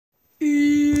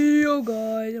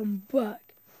guys, I'm back.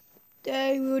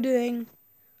 Today we were doing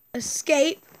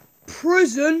escape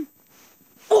prison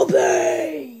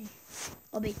obby.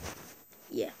 Obby.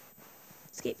 Yeah.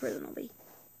 Escape prison obby.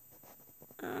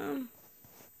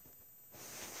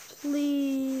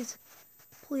 Please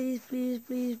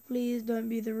don't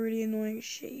be the really annoying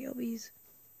shitty obbies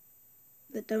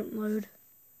that don't load.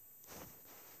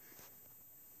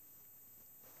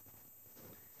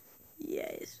 Yeah,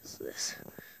 it's just this.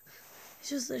 It's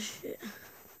just this shit.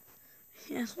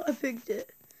 Yeah, that's why I picked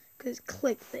it. Because it's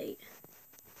clickbait.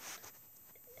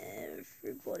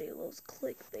 Everybody loves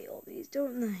clickbait obbies,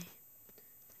 don't they?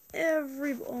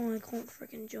 Oh, I can't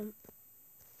freaking jump.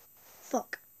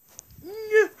 Fuck. I'm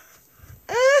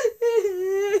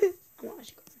not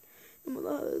actually going. But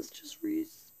that is just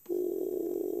respawn.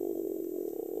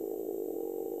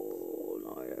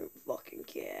 I don't fucking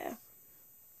care.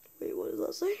 Wait, what does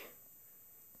that say?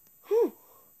 Huh.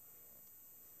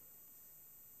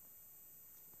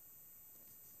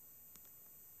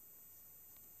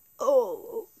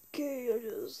 Oh, okay, I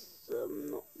just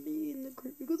not be in the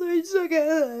group because I suck at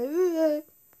it.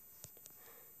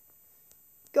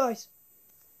 Guys,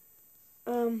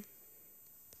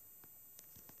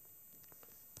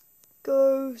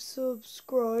 go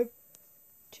subscribe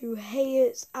to Hey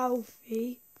It's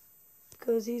Alfie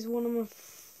because he's one of my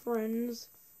friends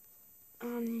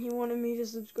and he wanted me to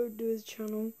subscribe to his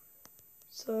channel.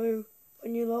 So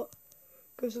when you lot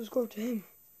go subscribe to him.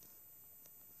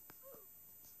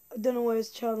 I don't know what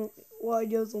he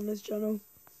does on his channel.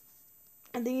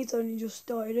 I think he's only just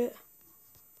started it.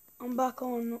 I'm back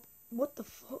on, what the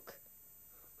fuck?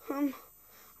 I'm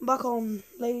back on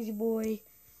Lazy Boy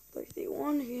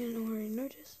 331, if you didn't already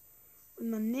notice. With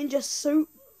my ninja suit.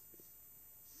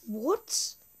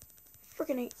 What?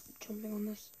 Freaking hate jumping on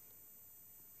this.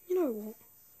 You know what?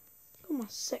 Got my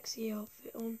sexy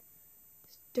outfit on.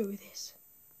 Let's do this.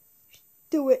 Just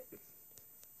do it.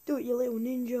 Do it, you little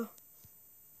ninja.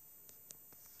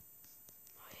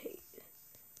 I hate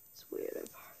this weirdo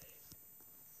part.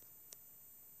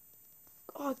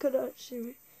 Oh, I could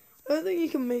actually. I don't think you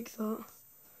can make that.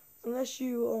 Unless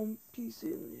you on PC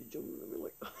and you jump and you're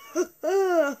like,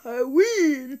 I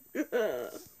win!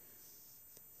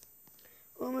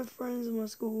 All my friends in my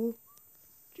school,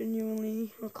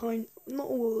 genuinely, not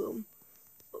all of them,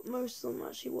 but most of them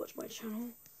actually watch my channel.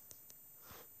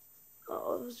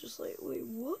 I was just like, wait,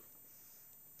 what?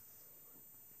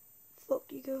 Fuck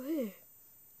do you go here?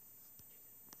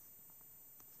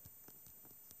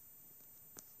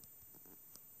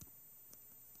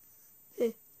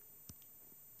 Here.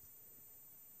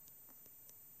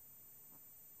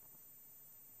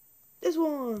 This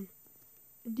one!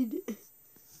 I did it.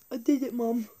 I did it,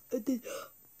 Mum. I did.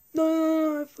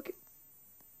 No, fuck it.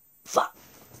 Fuck!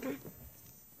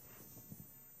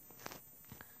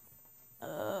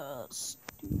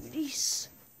 Studies.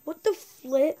 What the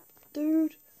flip,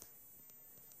 dude?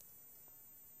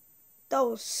 That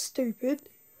was stupid.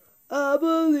 I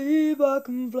believe I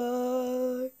can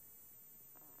fly.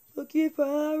 Look your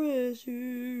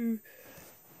parachute.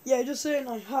 Yeah, just saying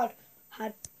I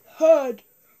had heard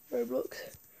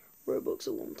Roblox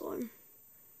at one time.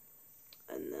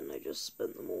 And then I just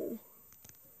spent them all.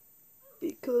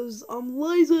 Because I'm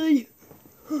lazy.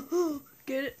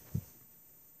 Get it?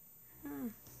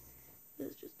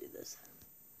 Let's just do this.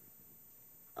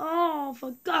 Oh,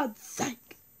 for God's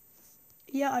sake.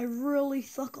 Yeah, I really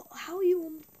suck. How are you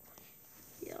on?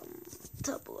 Yeah,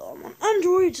 I'm on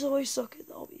Android, so I suck at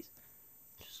the obbies.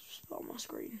 Just spell my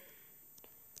screen.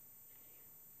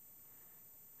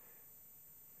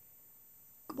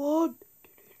 Come on.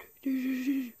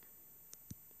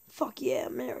 Fuck yeah,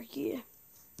 America.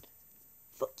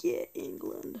 Fuck yeah,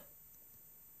 England.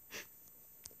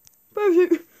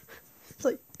 Parachute. It's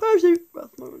like, parachute.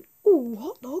 Breath moment. Ooh,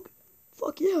 hot dog.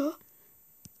 Fuck yeah.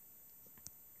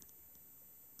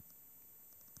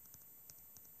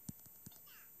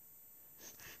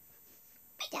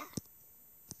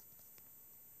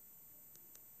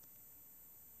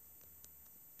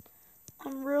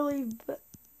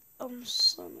 I'm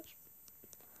so much.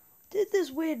 Did this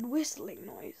weird whistling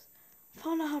noise.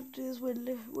 Found out how to do this weird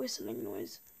whistling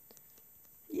noise.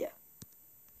 Yeah.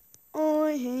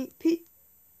 I hate Pete.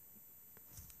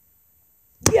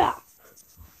 Yeah.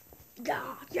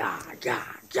 Yeah. I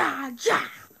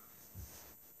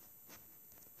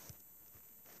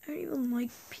don't even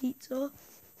like pizza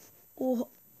or.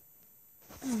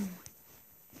 Oh.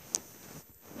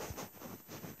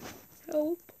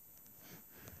 Help.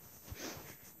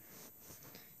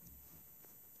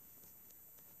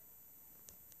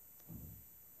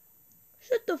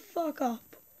 Shut the fuck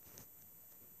up.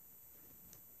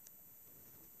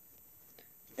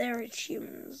 there are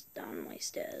humans down my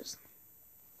stairs.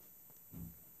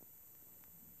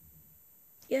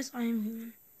 Yes, I am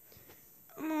human.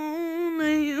 I'm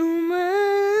only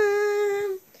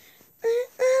human.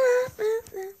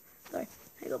 Sorry,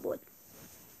 I got bored.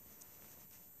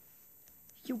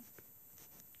 You.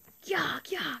 Yuck,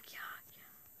 yuck, yuck,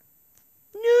 yuck.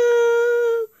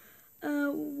 No!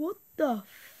 What the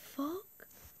fuck?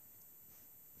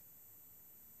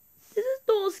 This is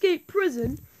not escape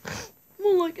prison.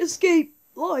 More like escape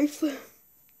life.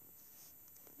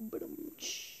 But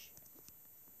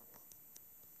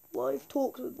life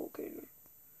talks with volcano.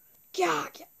 Yeah,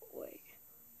 get away.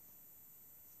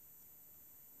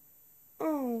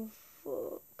 Oh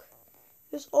fuck.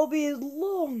 This obby is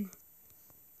long.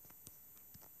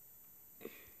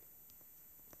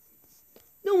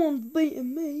 No one's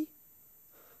beating me.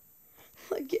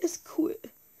 I guess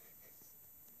quit.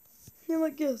 Yeah,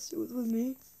 I guess it was with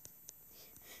me.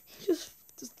 He just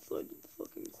decided to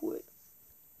fucking quit.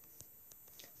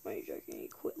 Why are you joking? He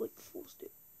quit like forced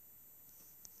it.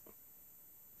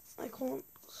 I can't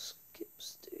skip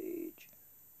stage.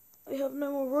 I have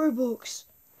no more Robux.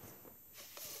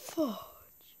 Fudge.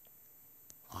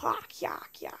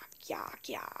 Yak, yak.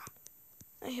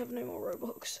 I have no more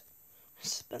Robux. I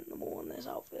spent them all on this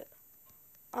outfit.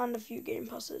 And a few game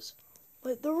passes.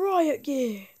 Like the riot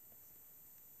gear.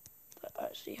 That I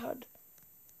actually had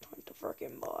time to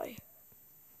frickin' buy.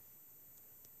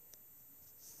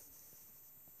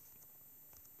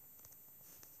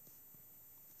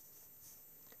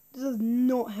 This does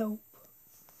not help.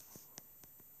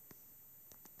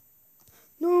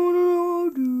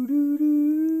 No,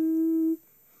 do.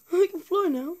 I can fly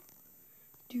now.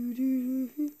 Do. Do.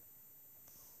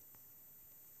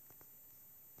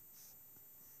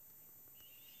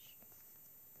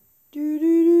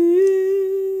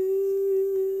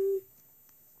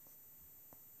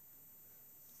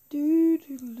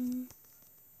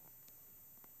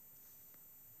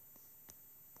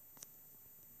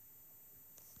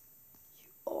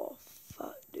 Oh,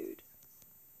 fat dude.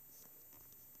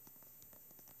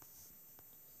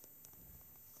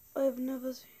 I have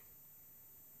never seen.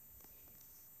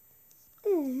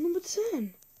 Oh, number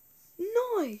 10.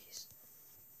 Nice.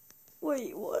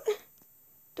 Wait, what?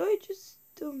 Did I just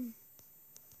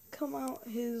come out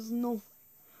his nothing?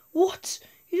 What?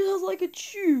 He just has like a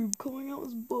tube coming out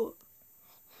his butt.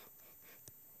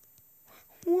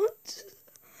 What?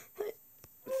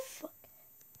 Fuck.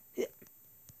 Yeah.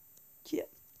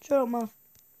 Shut up, Math.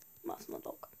 Math's my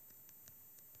dog.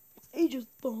 He just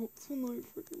barks for no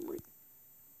freaking reason.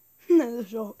 There's a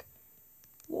shark.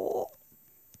 What?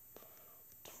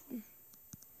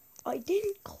 I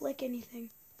didn't click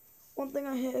anything. One thing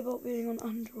I hate about being on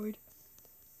Android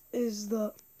is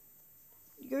that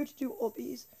you go to do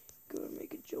obbies, go and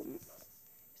make a jump.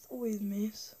 It's always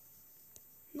miss.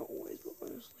 Not always, but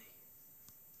honestly.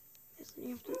 Yes, and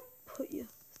you have to put your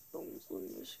thumbs on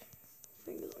your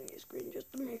fingers on your screen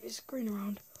just to move your screen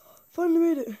around. Finally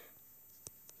made it.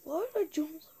 Why did I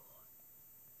jump so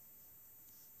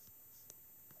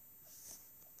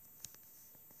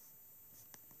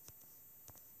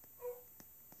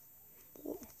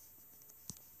hard? What?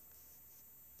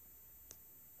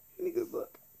 Let me go back.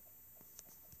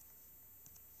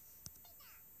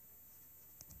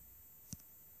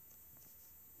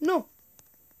 No!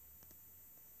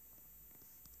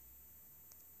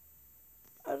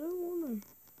 I don't want to.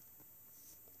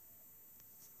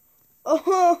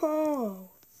 Oh!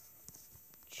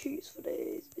 Cheese for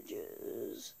days,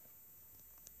 bitches.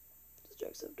 Just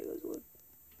Jacksepticeye's wood.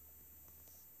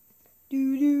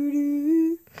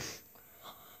 Do.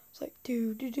 It's like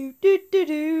do.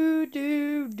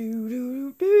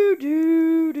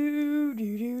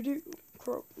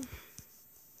 Crap.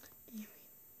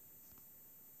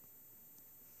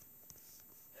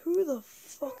 Who the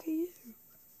fuck are you?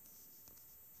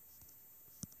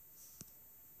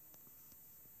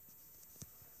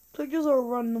 Like just a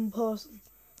random person.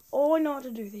 All I know how to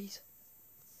do these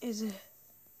is it.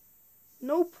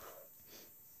 Nope.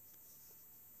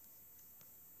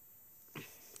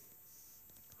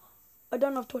 I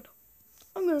don't have Twitter.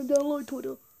 I'm gonna download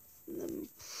Twitter and then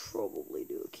probably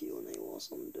do a Q&A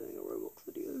whilst I'm doing a Roblox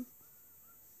video.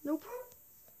 Nope.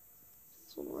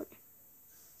 This one right.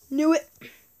 Knew it.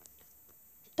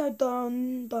 Dun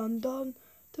dun dun dun.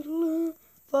 Dun.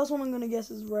 First one I'm gonna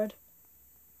guess is red.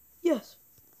 Yes.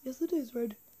 Yes, it is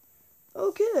red.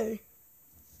 Okay.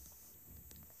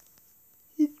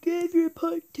 It gave you a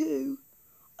part 2.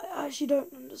 I actually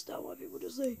don't understand why people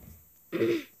just say.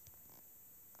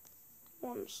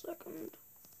 1 second.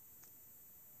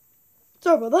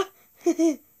 Sorry about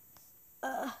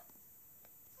that.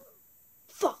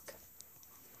 Fuck.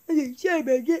 Okay, sorry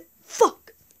about it.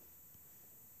 Fuck!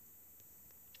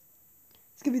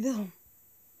 It's gonna be this one.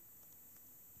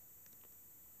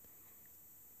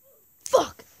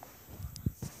 Fuck!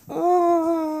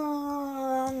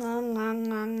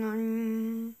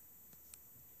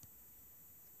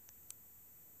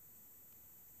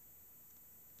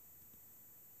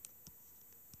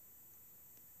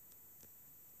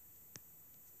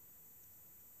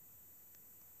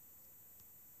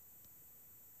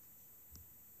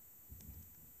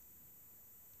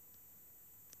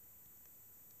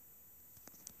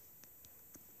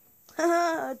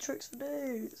 Haha, tricks for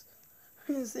days.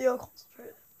 See how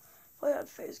concentrated. If I had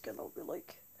face gun, I'd be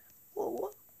like, whoa,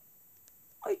 what?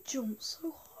 I jumped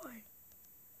so high.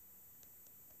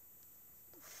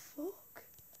 The fuck?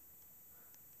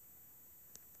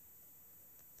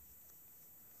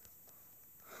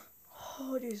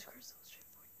 Oh, Jesus Christ, that was a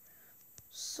checkpoint.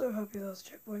 So happy that was a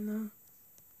checkpoint now.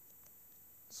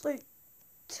 It's like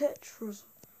Tetris.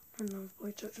 I don't know if I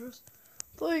play Tetris.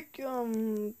 It's like,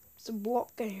 it's a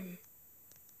block game.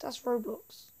 That's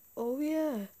Roblox. Oh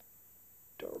yeah.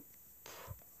 The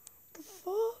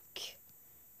fuck? You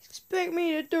expect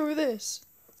me to do this?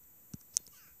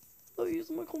 I'll use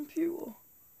my computer.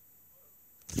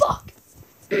 Fuck!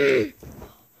 I've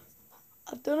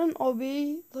done an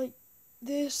obby like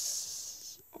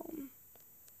this.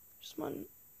 Just my.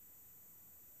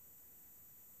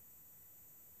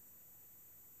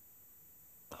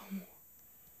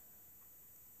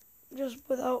 Just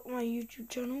without my YouTube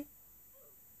channel.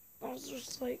 I was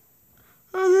just like,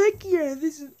 oh heck yeah,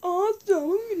 this is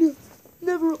awesome. I'm gonna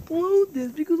never upload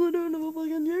this because I don't have a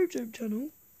fucking YouTube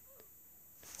channel.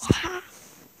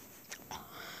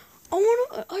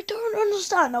 I don't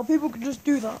understand how people can just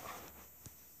do that.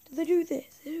 Do they do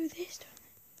this? They do this,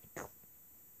 don't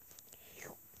they?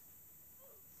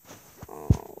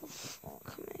 Oh,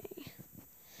 fuck me.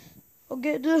 I'll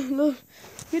get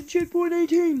checkpoint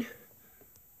 18.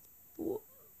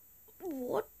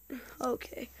 What?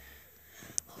 Okay.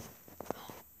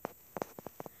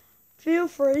 Feel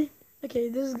free. Okay,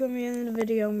 this is going to be the end of the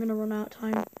video. I'm going to run out of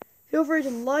time. Feel free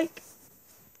to like,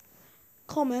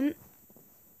 comment.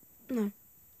 No,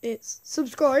 it's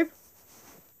subscribe.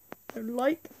 So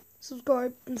like,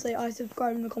 subscribe, and say I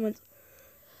subscribe in the comments.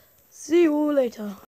 See you all later.